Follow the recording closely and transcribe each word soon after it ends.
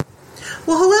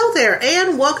Well, hello there,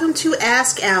 and welcome to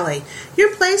Ask Allie,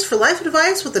 your place for life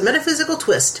advice with a metaphysical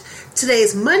twist. Today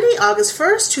is Monday, August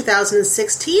 1st,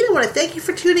 2016. I want to thank you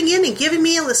for tuning in and giving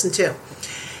me a listen to.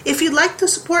 If you'd like to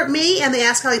support me and the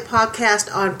Ask Allie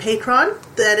podcast on Patreon,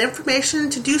 that information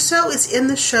to do so is in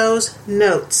the show's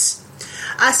notes.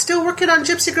 I'm still working on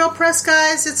Gypsy Girl Press,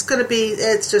 guys. It's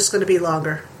just going to be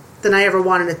longer than I ever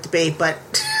wanted it to be, but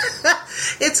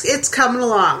it's coming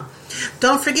along.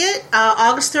 Don't forget,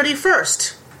 August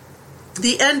 31st,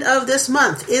 the end of this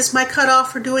month, is my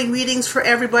cutoff for doing readings for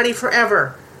everybody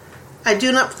forever. I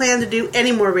do not plan to do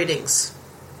any more readings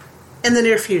in the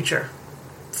near future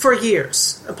for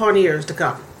years upon years to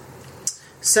come.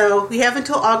 So we have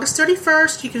until August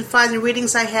 31st. You can find the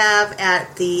readings I have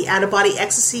at the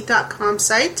outofbodyecstasy.com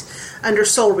site under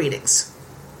Soul Readings.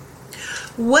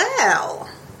 Well,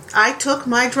 I took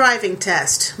my driving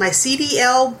test, my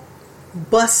CDL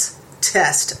bus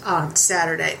test on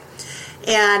Saturday.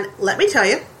 And let me tell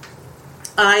you,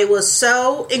 I was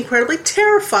so incredibly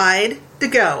terrified to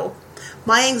go.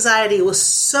 My anxiety was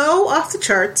so off the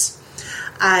charts.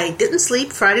 I didn't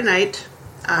sleep Friday night.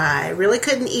 I really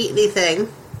couldn't eat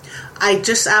anything. I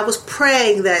was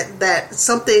praying that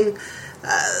something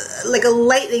like a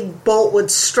lightning bolt would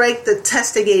strike the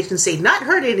testing agency. Not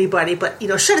hurt anybody, but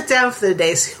shut it down for the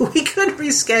day so we could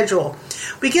reschedule.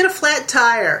 We get a flat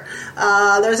tire.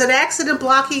 There's an accident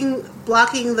blocking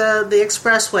the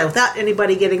expressway without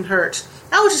anybody getting hurt.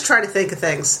 I was just trying to think of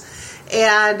things.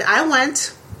 And I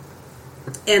went,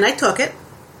 and I took it,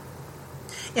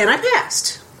 and I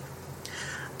passed.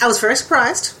 I was very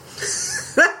surprised.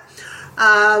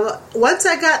 Once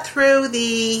I got through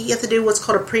you have to do what's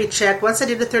called a pre-check. Once I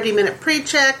did a 30-minute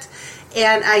pre-check,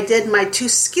 and I did my 2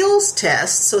 skills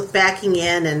tests with backing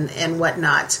in and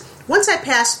whatnot. Once I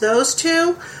passed those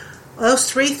 3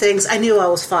 things, I knew I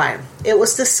was fine. It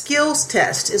was the skills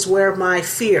test is where my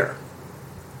fear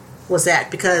was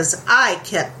at, because I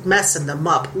kept messing them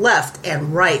up left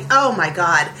and right. Oh my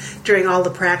God, during all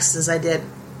the practices I did.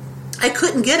 I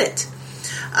couldn't get it.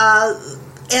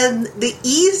 And the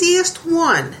easiest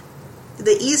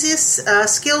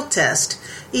skill test,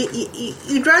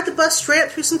 you drive the bus straight up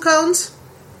through some cones,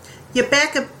 you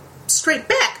back up straight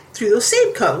back through those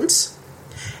same cones,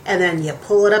 and then you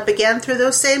pull it up again through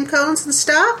those same cones and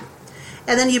stop,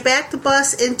 and then you back the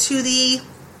bus into the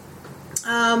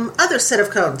other set of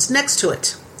cones next to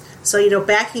it. So,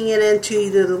 backing it into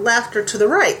either the left or to the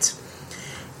right.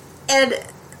 And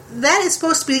that is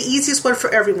supposed to be the easiest one for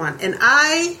everyone. And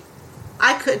I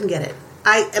couldn't get it.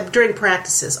 During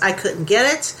practices, I couldn't get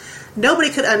it. Nobody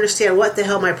could understand what the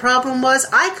hell my problem was.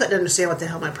 I couldn't understand what the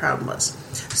hell my problem was.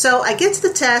 So I get to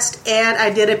the test, and I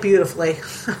did it beautifully.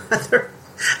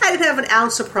 I didn't have an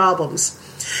ounce of problems.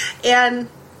 And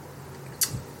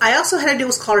I also had to do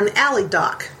what's called an alley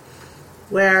dock,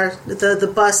 where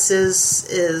the bus is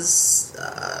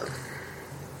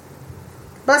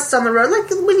buses on the road, like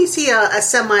when you see a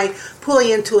semi pulling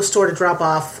into a store to drop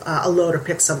off a load or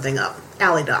pick something up.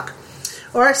 Alley dock.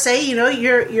 Or say, you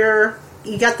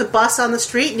got the bus on the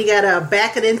street and you got to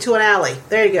back it into an alley.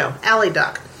 There you go, alley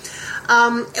dock.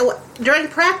 During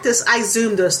practice, I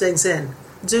zoomed those things in.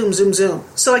 Zoom, zoom, zoom.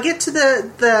 So I get to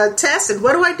the test, and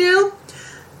what do?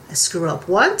 I screw up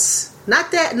once.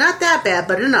 Not that bad,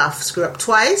 but enough. Screw up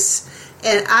twice.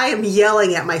 And I am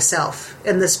yelling at myself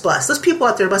in this bus. Those people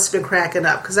out there must have been cracking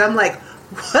up, because I'm like,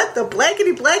 what the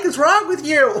blankety blank is wrong with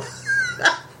you?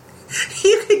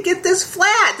 You could get this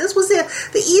flat. This was the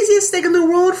easiest thing in the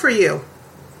world for you.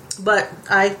 But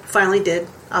I finally did,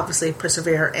 obviously,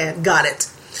 persevere and got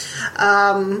it.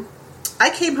 I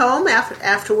came home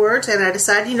afterwards, and I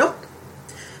decided,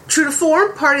 true to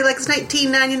form, party like it's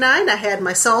 1999. I had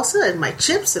my salsa and my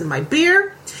chips and my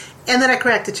beer, and then I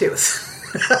cracked a tooth.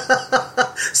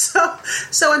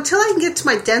 So until I can get to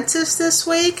my dentist this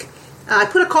week, I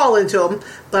put a call into them,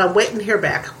 but I'm waiting to hear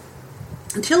back.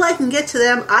 Until I can get to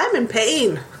them, I'm in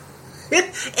pain,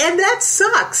 and that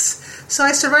sucks. So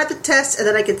I survived the test, and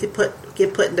then I get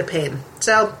put into pain.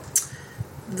 So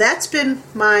that's been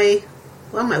my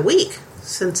week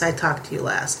since I talked to you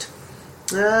last.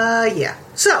 Yeah.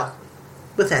 So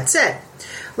with that said,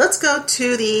 let's go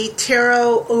to the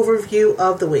tarot overview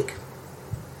of the week.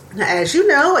 Now, as you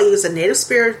know, I use a Native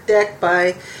Spirit deck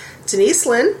by Denise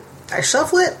Linn. I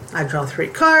shuffle it. I draw 3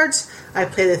 cards. I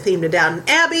play the theme to Downton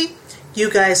Abbey. You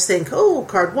guys think,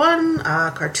 card 1,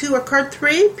 card 2, or card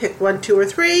 3. Pick 1, 2, or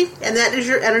 3. And that is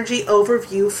your energy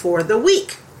overview for the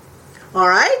week. All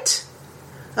right?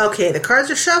 Okay, the cards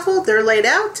are shuffled. They're laid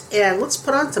out. And let's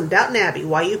put on some Downton Abbey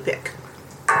while you pick.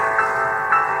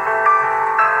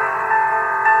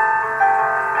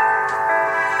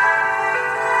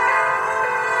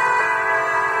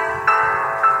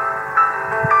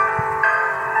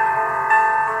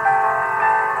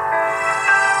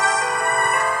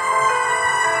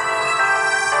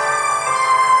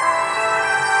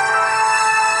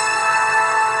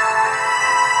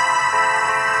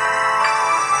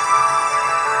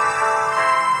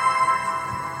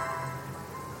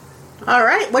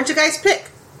 right, what'd you guys pick?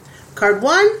 Card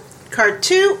 1, card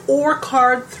 2, or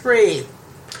card 3?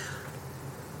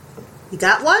 You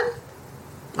got one?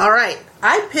 All right,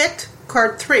 I picked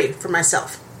card 3 for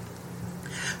myself.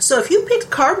 So if you picked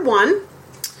card 1,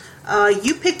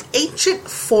 you picked Ancient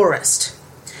Forest.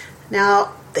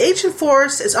 Now, the Ancient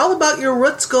Forest is all about your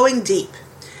roots going deep.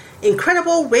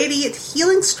 Incredible, radiant,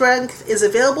 healing strength is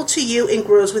available to you and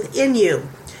grows within you.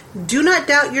 Do not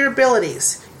doubt your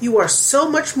abilities. You are so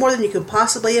much more than you can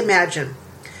possibly imagine.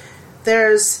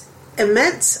 There's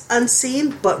immense,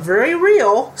 unseen, but very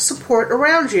real support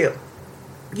around you.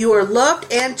 You are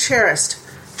loved and cherished.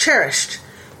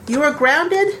 You are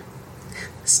grounded,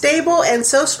 stable, and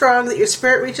so strong that your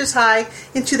spirit reaches high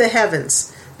into the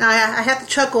heavens. Now, I have to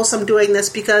chuckle as I'm doing this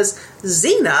because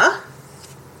Xena,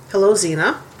 hello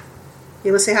Xena,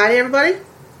 you want to say hi to everybody?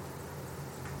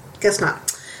 Guess not.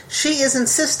 She is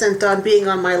insistent on being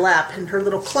on my lap, and her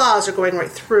little claws are going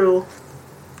right through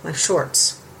my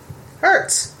shorts.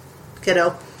 Hurts,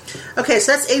 kiddo. Okay,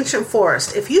 so that's Ancient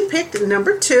Forest. If you picked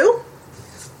number 2,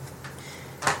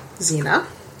 Xena,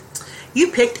 you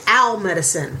picked Owl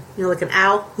Medicine. You know, like an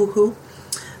owl, hoo-hoo.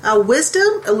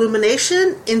 Wisdom,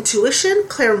 illumination, intuition,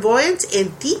 clairvoyance,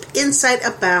 and deep insight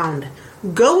abound.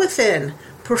 Go within.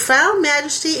 Profound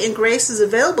majesty and grace is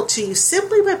available to you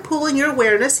simply by pulling your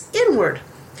awareness inward.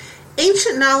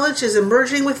 Ancient knowledge is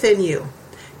emerging within you.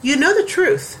 You know the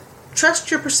truth.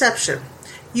 Trust your perception.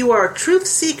 You are a truth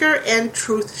seeker and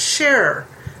truth sharer.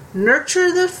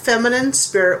 Nurture the feminine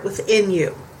spirit within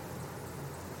you.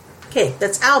 Okay,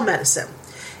 that's Owl Medicine.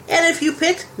 And if you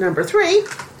picked number 3,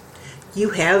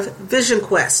 you have Vision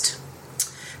Quest.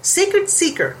 Sacred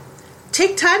Seeker.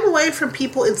 Take time away from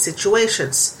people and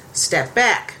situations. Step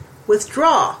back.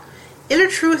 Withdraw. Inner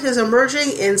truth is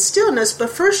emerging in stillness, but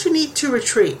first you need to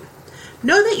retreat.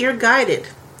 Know that you're guided.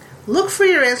 Look for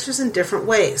your answers in different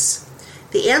ways.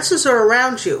 The answers are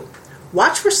around you.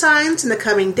 Watch for signs in the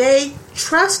coming day.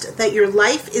 Trust that your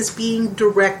life is being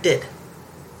directed.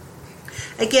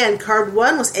 Again, card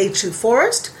 1 was Ancient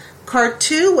Forest, card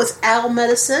 2 was Owl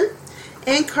Medicine,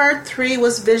 and card 3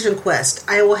 was Vision Quest.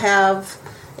 I will have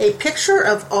a picture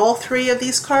of all 3 of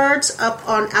these cards up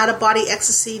on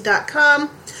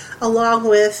outofbodyecstasy.com along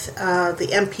with the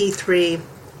MP3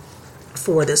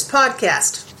 for this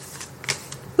podcast.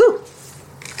 Whew.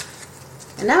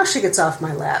 And now she gets off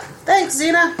my lap. Thanks,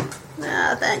 Xena.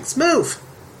 Thanks. Move.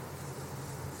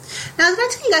 Now, did I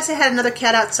tell you guys I had another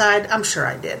cat outside? I'm sure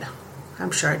I did.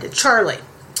 Charlie.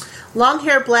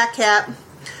 Long-haired black cat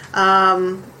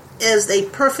is a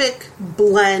perfect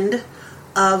blend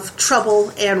of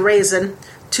Trouble and Raisin,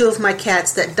 2 of my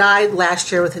cats that died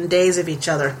last year within days of each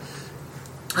other.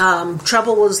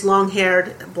 Trouble was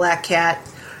long-haired black cat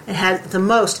and had the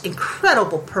most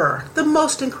incredible purr. The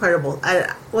most incredible.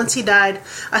 Once he died,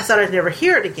 I thought I'd never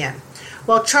hear it again.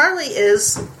 Well, Charlie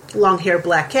is long-haired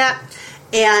black cat,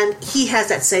 and he has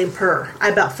that same purr. I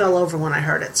about fell over when I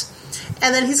heard it.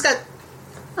 And then he's got,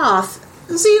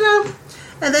 Xena,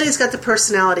 and then he's got the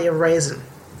personality of Raisin.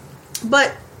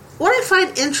 But what I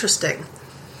find interesting,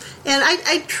 and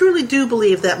I truly do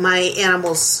believe that my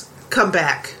animals come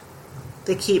back.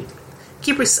 They keep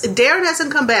Darren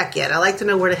hasn't come back yet. I like to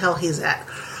know where the hell he's at.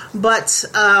 But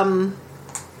I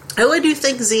really do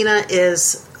think Xena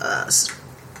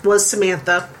was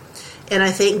Samantha, and I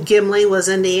think Gimli was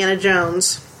Indiana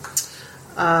Jones.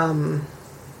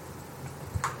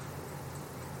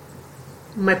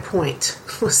 My point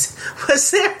was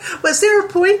there a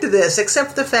point to this, except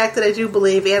for the fact that I do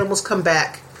believe animals come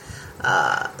back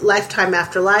lifetime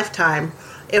after lifetime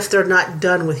if they're not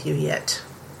done with you yet.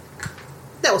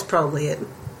 That was probably it.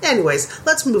 Anyways,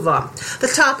 let's move on. The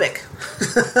topic,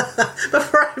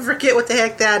 before I forget what the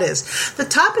heck that is. The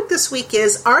topic this week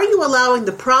is, are you allowing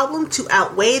the problem to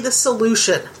outweigh the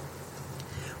solution?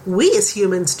 We as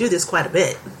humans do this quite a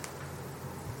bit.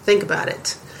 Think about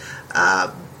it.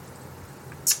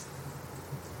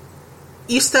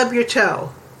 You stub your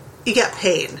toe, you get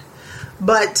pain.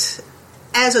 But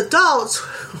as adults,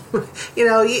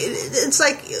 it's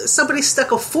like somebody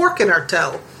stuck a fork in our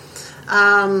toe.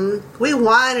 We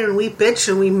whine and we bitch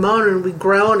and we moan and we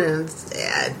groan, and it's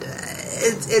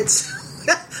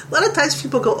a lot of times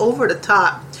people go over the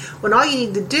top when all you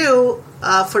need to do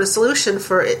for the solution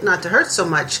for it not to hurt so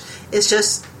much is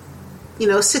just,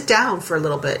 sit down for a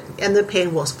little bit and the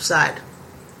pain will subside.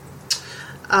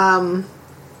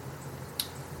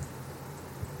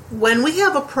 When we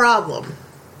have a problem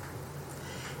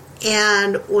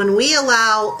and when we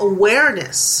allow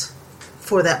awareness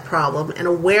for that problem and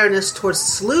awareness towards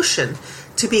the solution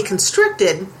to be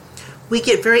constricted, we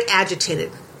get very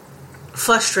agitated,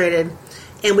 frustrated,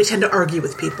 and we tend to argue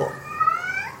with people.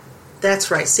 That's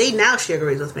right. See, now she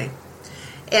agrees with me.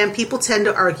 And people tend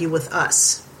to argue with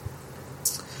us.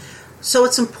 So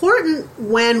it's important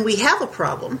when we have a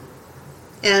problem,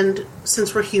 and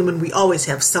since we're human, we always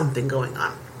have something going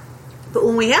on. But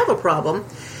when we have a problem,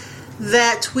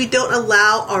 that we don't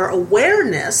allow our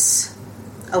awareness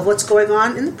of what's going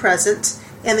on in the present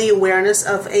and the awareness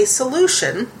of a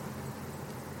solution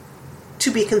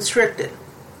to be constricted.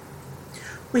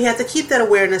 We have to keep that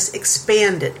awareness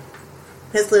expanded.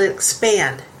 We have to let it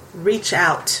expand, reach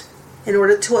out, in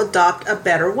order to adopt a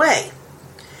better way.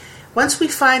 Once we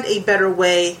find a better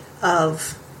way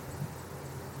of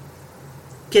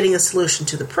getting a solution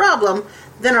to the problem,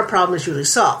 then our problem is usually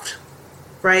solved,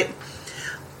 right?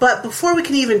 But before we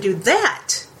can even do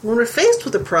that, when we're faced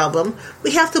with a problem,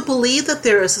 we have to believe that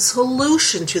there is a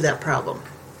solution to that problem.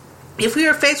 If we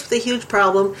are faced with a huge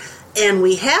problem and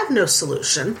we have no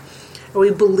solution, or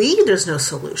we believe there's no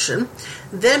solution,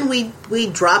 then we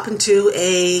drop into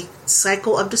a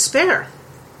cycle of despair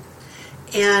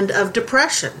and of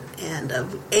depression and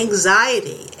of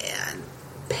anxiety and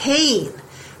pain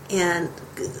and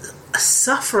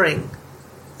suffering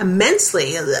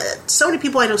immensely. So many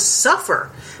people I know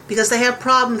suffer because they have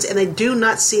problems and they do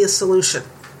not see a solution.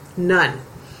 None.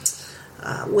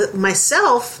 With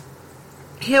myself,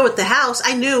 here with the house,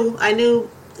 I knew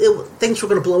things were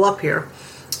going to blow up here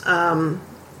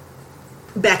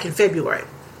back in February.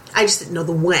 I just didn't know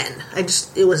the when.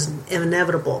 It was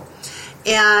inevitable.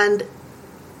 And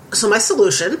so my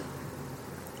solution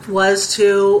was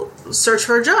to search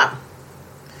for a job.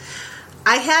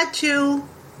 I had to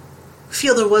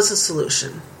feel there was a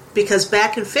solution, because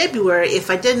back in February,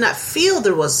 if I did not feel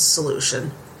there was a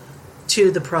solution to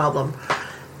the problem,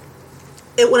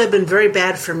 it would have been very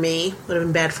bad for me, would have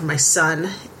been bad for my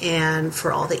son, and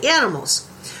for all the animals.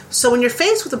 So when you're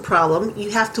faced with a problem,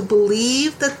 you have to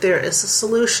believe that there is a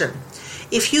solution.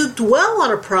 If you dwell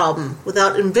on a problem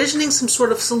without envisioning some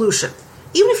sort of solution,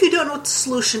 even if you don't know what the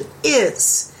solution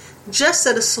is, just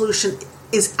that a solution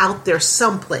is out there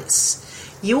someplace,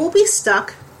 you will be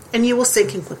stuck and you will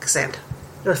sink in quicksand,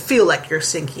 or feel like you're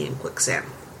sinking in quicksand.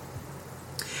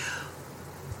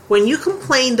 When you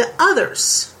complain to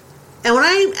others, and when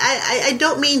I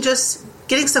don't mean just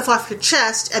getting stuff off your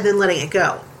chest and then letting it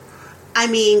go. I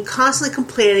mean constantly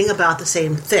complaining about the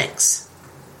same things.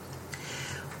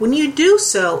 When you do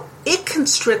so, it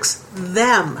constricts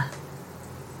them.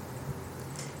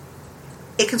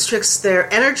 It constricts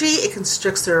their energy, it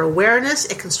constricts their awareness,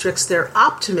 it constricts their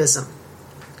optimism.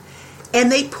 And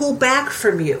they pull back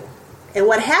from you. And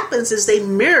what happens is they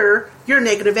mirror your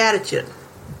negative attitude.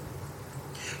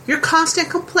 Your constant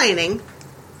complaining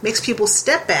makes people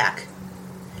step back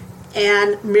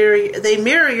and they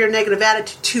mirror your negative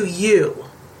attitude to you.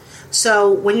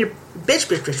 So when you're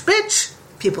bitch,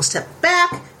 people step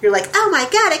back, you're like, oh my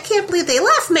God, I can't believe they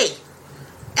left me.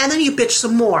 And then you bitch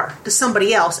some more to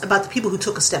somebody else about the people who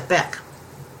took a step back.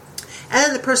 And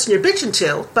then the person you're bitching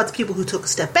to about the people who took a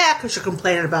step back, because you're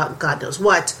complaining about God knows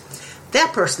what,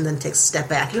 that person then takes a step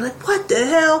back. You're like, what the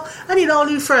hell? I need all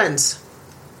new friends.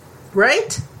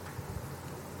 Right?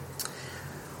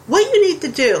 What you need to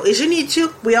do is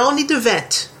we all need to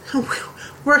vent.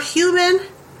 We're human.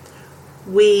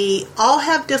 We all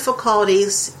have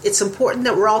difficulties. It's important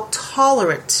that we're all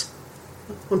tolerant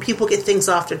when people get things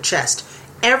off their chest.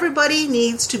 Everybody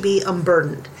needs to be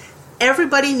unburdened.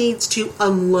 Everybody needs to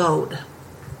unload.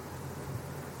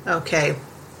 Okay.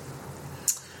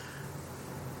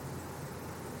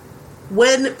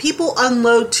 When people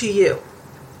unload to you,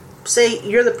 say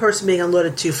you're the person being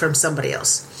unloaded to from somebody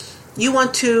else, you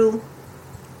want to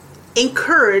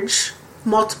encourage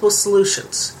multiple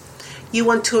solutions. You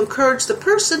want to encourage the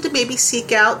person to maybe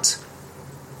seek out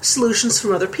solutions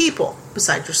from other people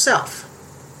besides yourself.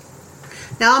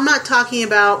 Now, I'm not talking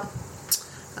about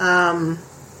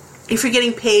if you're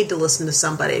getting paid to listen to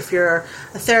somebody, if you're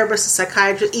a therapist, a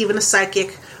psychiatrist, even a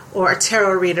psychic or a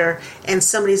tarot reader, and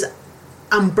somebody's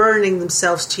unburdening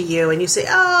themselves to you, and you say,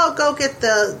 oh, go get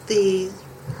the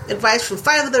advice from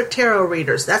 5 other tarot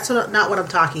readers. That's not what I'm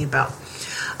talking about.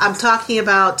 I'm talking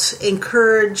about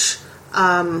encourage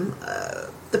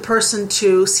the person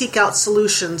to seek out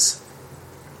solutions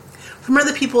from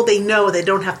other people they know they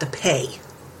don't have to pay.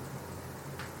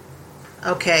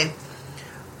 Okay.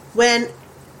 When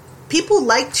people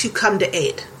like to come to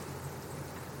aid,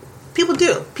 people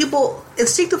do. People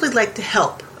instinctively like to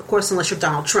help. Of course, unless you're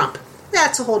Donald Trump.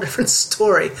 That's a whole different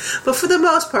story. But for the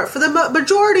most part, for the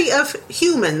majority of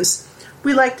humans,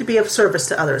 we like to be of service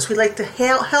to others. We like to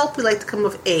help. We like to come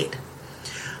of aid.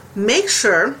 Make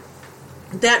sure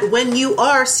that when you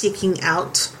are seeking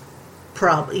out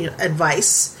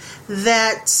advice,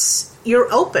 that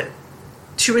you're open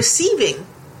to receiving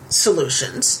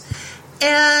solutions,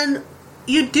 and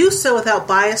you do so without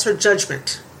bias or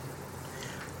judgment.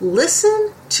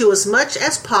 Listen to as much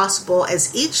as possible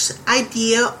as each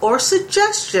idea or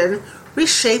suggestion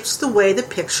reshapes the way the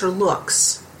picture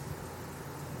looks.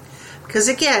 Because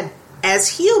again,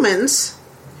 as humans,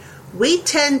 we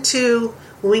tend to,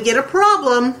 when we get a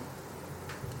problem,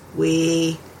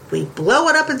 we blow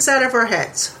it up inside of our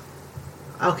heads.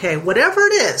 Okay, whatever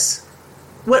it is,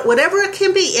 whatever it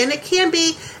can be, and it can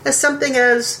be as something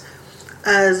as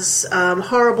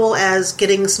horrible as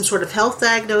getting some sort of health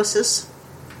diagnosis,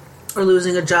 or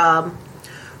losing a job,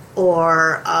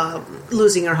 or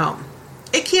losing your home.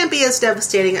 It can be as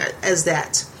devastating as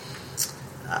that,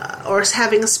 or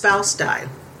having a spouse die.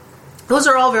 Those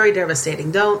are all very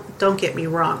devastating. Don't get me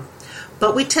wrong,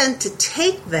 but we tend to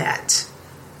take that,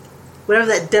 whatever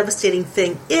that devastating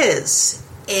thing is,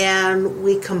 and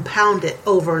we compound it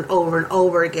over and over and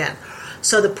over again.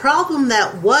 So the problem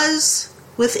that was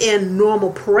within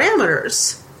normal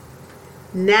parameters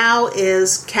now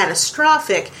is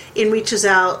catastrophic and reaches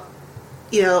out,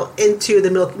 into the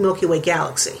Milky Way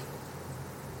galaxy.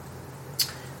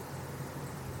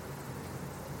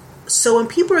 So when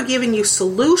people are giving you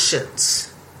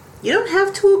solutions, you don't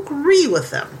have to agree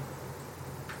with them.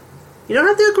 You don't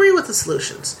have to agree with the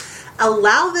solutions.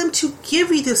 Allow them to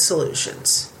give you the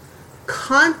solutions.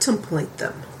 Contemplate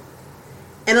them.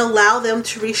 And allow them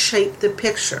to reshape the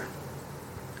picture.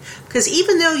 Because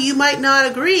even though you might not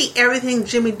agree everything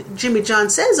Jimmy John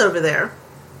says over there,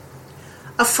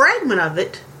 a fragment of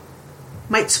it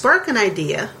might spark an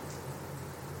idea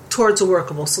towards a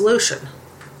workable solution.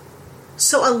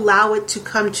 So allow it to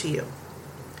come to you.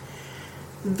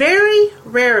 Very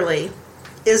rarely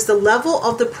is the level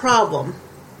of the problem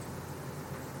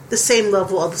the same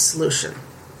level of the solution.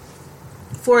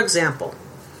 For example,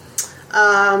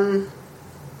 when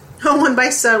my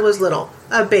son was little,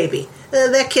 a baby,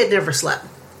 that kid never slept.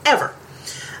 Ever.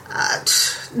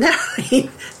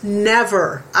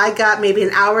 Never. I got maybe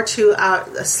an hour, 2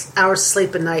 hours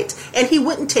sleep a night, and he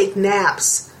wouldn't take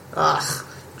naps. Ugh.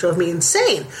 Drove me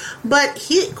insane. But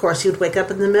he would wake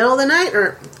up in the middle of the night,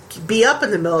 or be up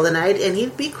in the middle of the night, and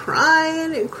he'd be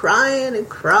crying and crying and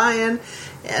crying.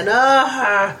 And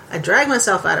I drag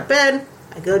myself out of bed.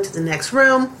 I go to the next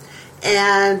room,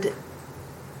 and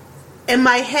in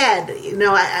my head,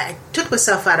 I took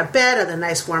myself out of bed, on a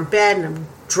nice warm bed, and I'm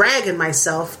dragging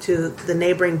myself to the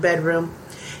neighboring bedroom.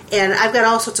 And I've got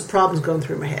all sorts of problems going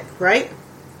through my head, right?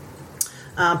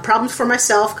 Problems for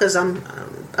myself because I'm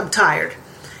tired.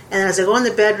 And as I go in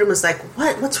the bedroom, it's like,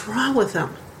 what's wrong with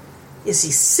him? Is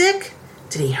he sick?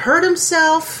 Did he hurt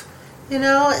himself?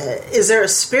 Is there a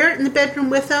spirit in the bedroom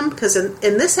with him? Because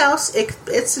in this house,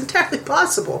 it's entirely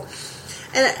possible.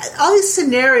 And all these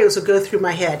scenarios would go through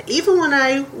my head. Even when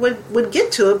I would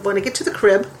get to it, when I get to the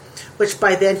crib, which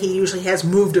by then he usually has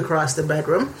moved across the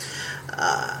bedroom.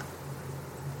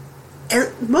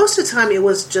 And most of the time it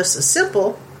was just as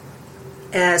simple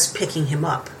as picking him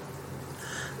up.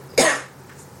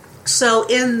 So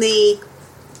in the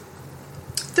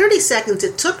 30 seconds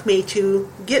it took me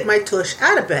to get my tush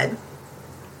out of bed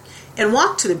and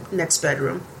walk to the next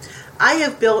bedroom, I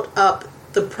have built up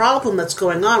the problem that's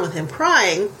going on with him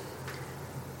crying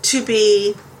to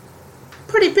be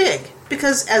pretty big.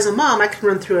 Because as a mom, I can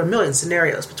run through a million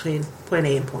scenarios between point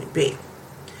A and point B.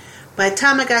 By the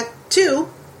time I got to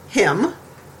him,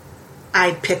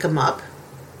 I'd pick him up.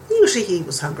 Usually he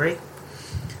was hungry.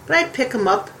 But I'd pick him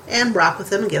up and rock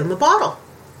with him and give him a bottle.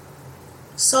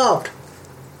 Solved.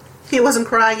 He wasn't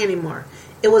crying anymore.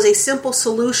 It was a simple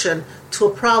solution to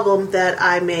a problem that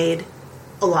I made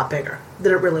a lot bigger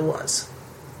than it really was.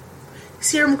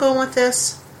 See where I'm going with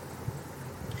this?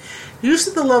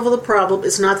 Usually the level of the problem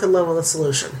is not the level of the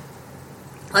solution.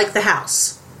 Like the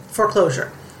house.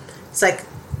 Foreclosure. It's like,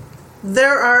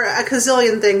 there are a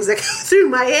gazillion things that go through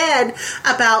my head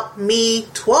about me,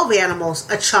 12 animals,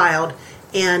 a child,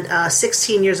 and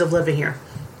 16 years of living here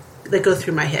that go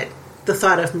through my head. The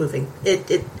thought of moving.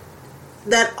 It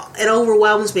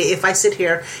overwhelms me if I sit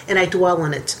here and I dwell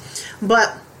on it.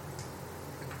 But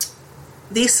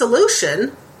the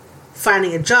solution,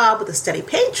 finding a job with a steady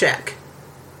paycheck,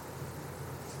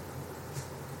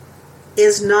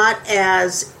 is not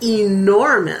as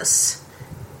enormous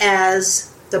as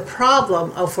the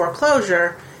problem of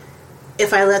foreclosure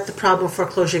if I let the problem of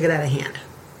foreclosure get out of hand.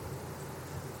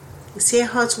 You see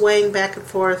how it's weighing back and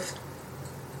forth?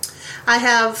 I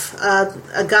have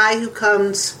a guy who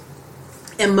comes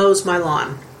and mows my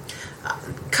lawn.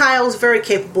 Kyle's very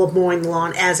capable of mowing the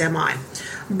lawn, as am I.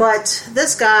 But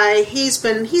this guy, he's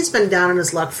been down on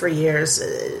his luck for years.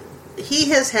 He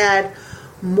has had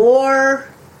more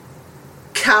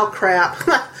cow crap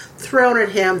thrown at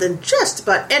him than just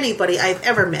about anybody I've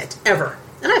ever met, ever.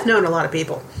 And I've known a lot of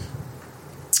people.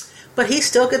 But he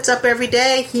still gets up every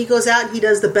day. He goes out and he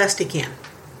does the best he can.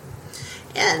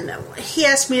 And he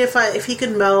asked me if he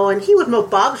could mow, and he would mow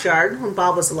Bob's yard when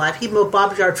Bob was alive. He'd mow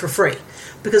Bob's yard for free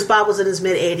because Bob was in his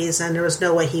mid-80s and there was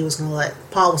no way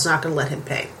Paul was not going to let him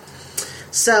pay.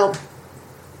 So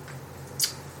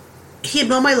he'd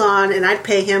mow my lawn, and I'd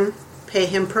pay him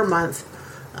per month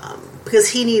because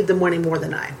he needed the money more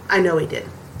than I. I know he did,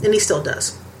 and he still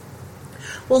does.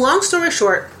 Well, long story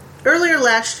short, earlier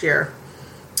last year,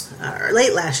 or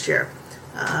late last year,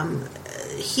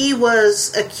 he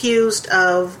was accused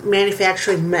of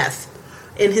manufacturing meth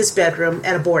in his bedroom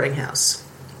at a boarding house.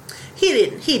 He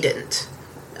didn't.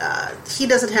 He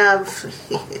doesn't have...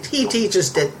 He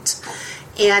just didn't.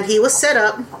 And he was set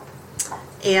up,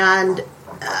 and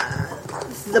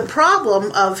the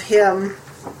problem of him...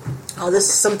 Oh, this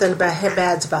is something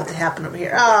bad's about to happen over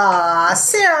here.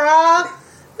 Sarah!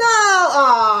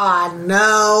 No!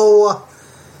 No!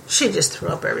 She just threw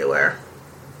up everywhere.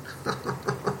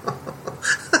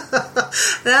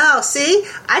 Now, see?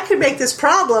 I could make this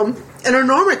problem an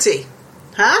enormity.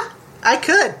 Huh? I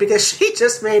could, because she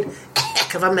just made a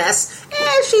heck of a mess.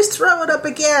 And she's throwing up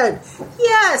again.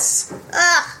 Yes!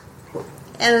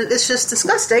 And it's just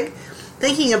disgusting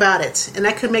thinking about it. And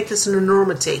I could make this an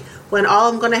enormity. When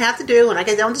all I'm going to have to do when I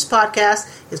get done with this podcast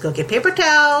is go get paper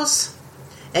towels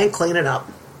and clean it up.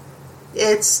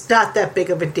 It's not that big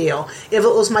of a deal. If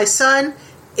it was my son,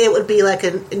 it would be like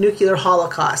a nuclear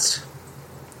holocaust.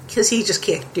 Because he just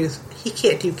can't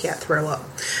throw up.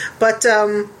 But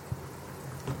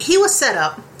he was set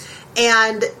up,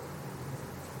 and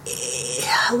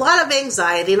a lot of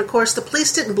anxiety, and of course the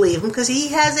police didn't believe him because he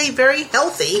has a very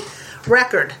healthy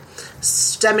record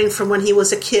stemming from when he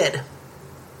was a kid.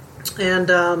 And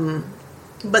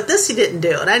but this he didn't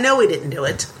do, and I know he didn't do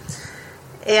it.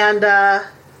 And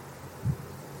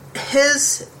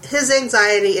his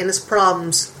anxiety and his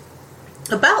problems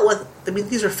about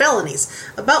these are felonies,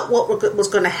 about what was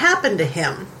going to happen to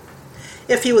him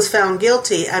if he was found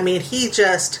guilty. I mean, he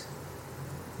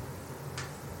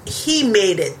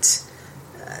made it,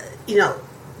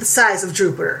 the size of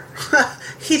Jupiter.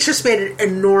 He just made it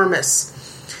enormous.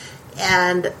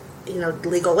 And,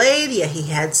 legal aid, he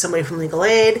had somebody from legal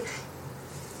aid.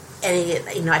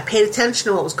 And, I paid attention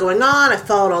to what was going on. I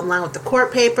followed online with the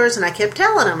court papers, and I kept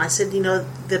telling him, I said,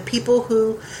 the people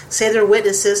who say they're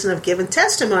witnesses and have given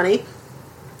testimony,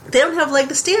 they don't have a leg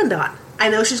to stand on. I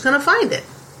know she's going to find it.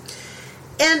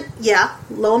 And, yeah,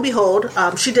 lo and behold,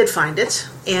 she did find it,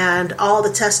 and all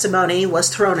the testimony was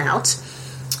thrown out.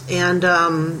 And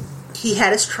he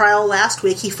had his trial last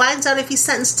week. He finds out if he's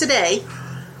sentenced today,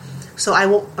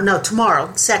 tomorrow,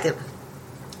 2nd.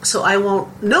 So I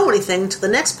won't know anything to the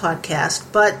next podcast,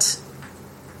 but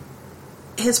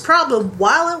his problem,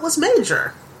 while it was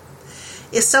major,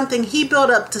 is something he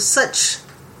built up to such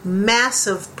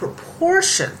massive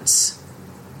proportions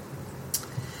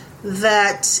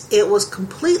that it was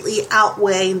completely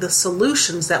outweighing the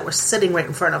solutions that were sitting right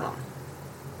in front of him.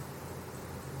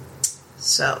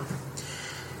 So,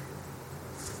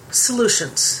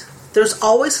 solutions. There's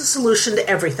always a solution to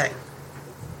everything.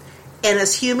 And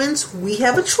as humans, we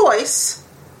have a choice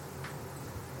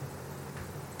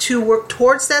to work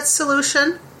towards that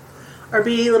solution or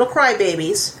be little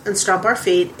crybabies and stomp our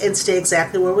feet and stay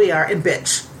exactly where we are and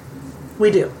bitch.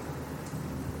 We do.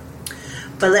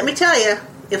 But let me tell you,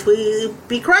 if we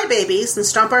be crybabies and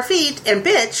stomp our feet and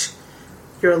bitch,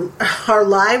 our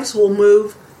lives will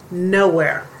move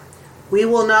nowhere. We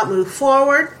will not move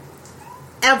forward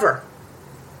ever.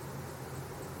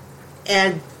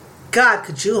 And God,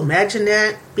 could you imagine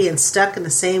that? Being stuck in the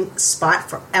same spot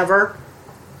forever?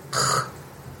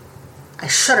 I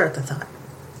shudder at the thought.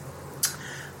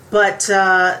 But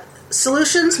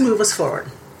solutions move us forward.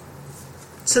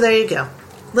 So there you go.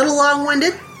 Little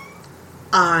long-winded.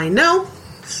 I know.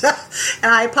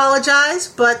 And I apologize,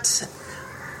 but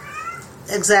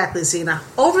exactly, Zena.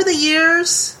 Over the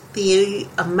years, the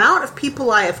amount of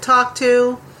people I have talked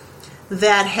to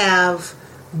that have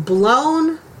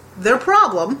blown their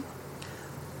problem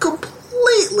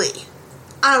completely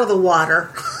out of the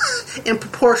water in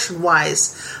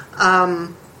proportion-wise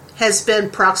has been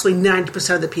approximately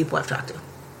 90% of the people I've talked to.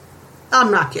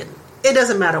 I'm not kidding. It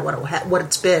doesn't matter what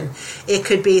it's been. It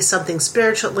could be something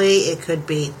spiritually. It could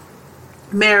be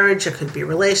marriage. It could be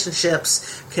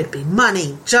relationships. It could be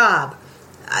money, job.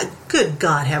 Good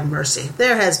God, have mercy.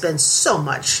 There has been so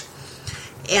much.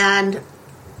 And,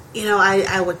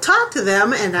 I would talk to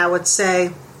them and I would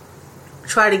say,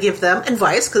 try to give them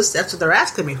advice because that's what they're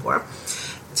asking me for.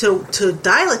 to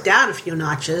dial it down a few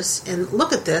notches and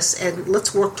look at this, and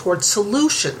let's work towards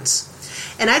solutions.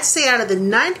 And I'd say out of the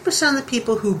 90% of the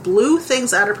people who blew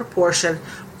things out of proportion,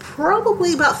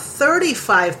 probably about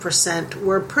 35%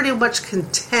 were pretty much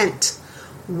content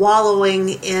wallowing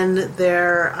in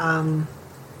their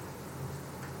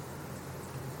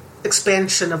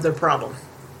expansion of their problem.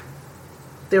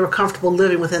 They were comfortable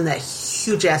living within that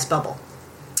huge-ass bubble.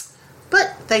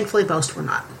 But thankfully, most were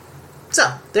not. So,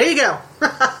 there you go.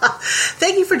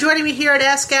 Thank you for joining me here at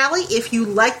Ask Allie. If you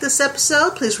like this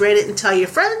episode, please rate it and tell your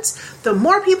friends. The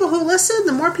more people who listen,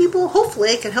 the more people,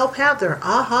 hopefully, can help have their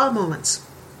aha moments.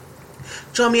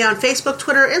 Join me on Facebook,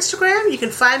 Twitter, Instagram. You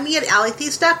can find me at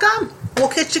AllieThieves.com. We'll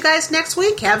catch you guys next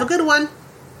week. Have a good one.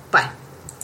 Bye.